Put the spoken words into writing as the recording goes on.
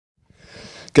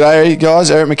G'day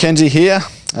guys, Eric Mackenzie here.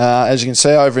 As you can see,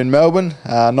 over in Melbourne,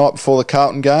 night before the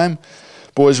Carlton game.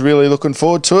 Boys really looking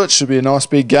forward to it. Should be a nice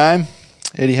big game.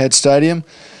 Etihad Stadium.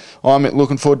 I'm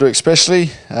looking forward to it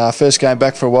especially. First game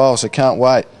back for a while, so can't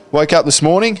wait. Woke up this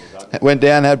morning, went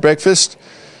down, had breakfast.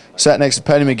 Sat next to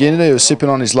Paddy McGinty, who was sipping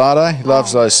on his latte. He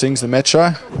loves those things, the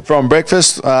Metro. From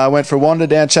breakfast, went for a wander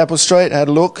down Chapel Street, had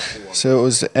a look, see what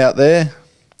was out there.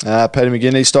 Paddy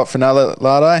McGinty stopped for another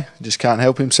latte, just can't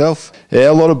help himself. Yeah,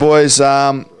 a lot of boys,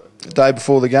 the day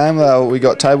before the game, we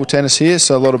got table tennis here,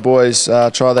 so a lot of boys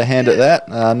try their hand at that.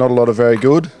 Not a lot are very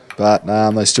good, but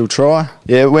they still try.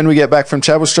 Yeah, when we get back from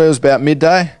Chapel Street, it was about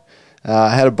midday.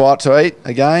 Had a bite to eat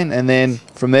again, and then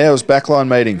from there it was backline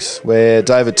meetings, where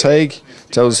David Teague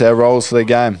tells us our roles for the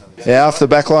game. Yeah, after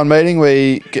the backline meeting,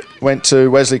 we went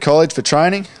to Wesley College for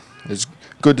training. It was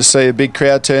good to see a big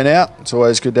crowd turn out. It's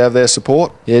always good to have their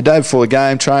support. Yeah, day before the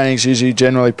game, training's usually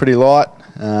generally pretty light.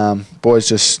 Boys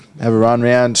just have a run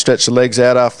round, stretch the legs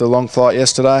out after the long flight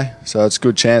yesterday. So it's a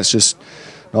good chance, just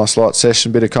nice light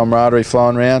session, bit of camaraderie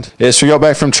flowing around. Yeah, so we got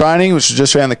back from training, which was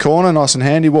just around the corner, nice and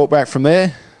handy. Walked back from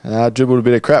there. Dribbled a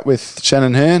bit of crap with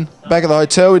Shannon Hearn. Back at the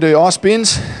hotel, we do ice bins.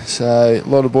 So a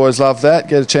lot of boys love that.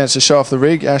 Get a chance to show off the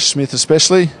rig, Ash Smith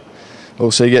especially.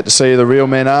 Also, you get to see who the real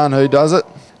men are and who does it.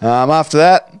 After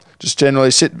that, just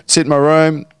generally sit in my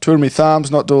room, twiddle my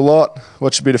thumbs, not do a lot,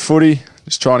 watch a bit of footy,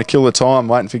 just trying to kill the time,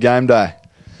 waiting for game day.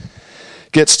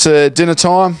 Gets to dinner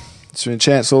time, it's been a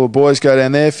chance all the boys go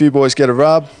down there, a few boys get a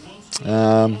rub.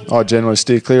 I generally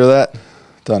steer clear of that,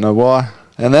 don't know why.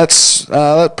 And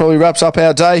that probably wraps up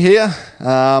our day here.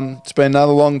 It's been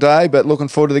another long day, but looking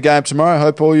forward to the game tomorrow.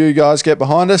 Hope all you guys get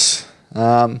behind us.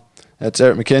 That's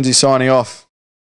Eric Mackenzie signing off.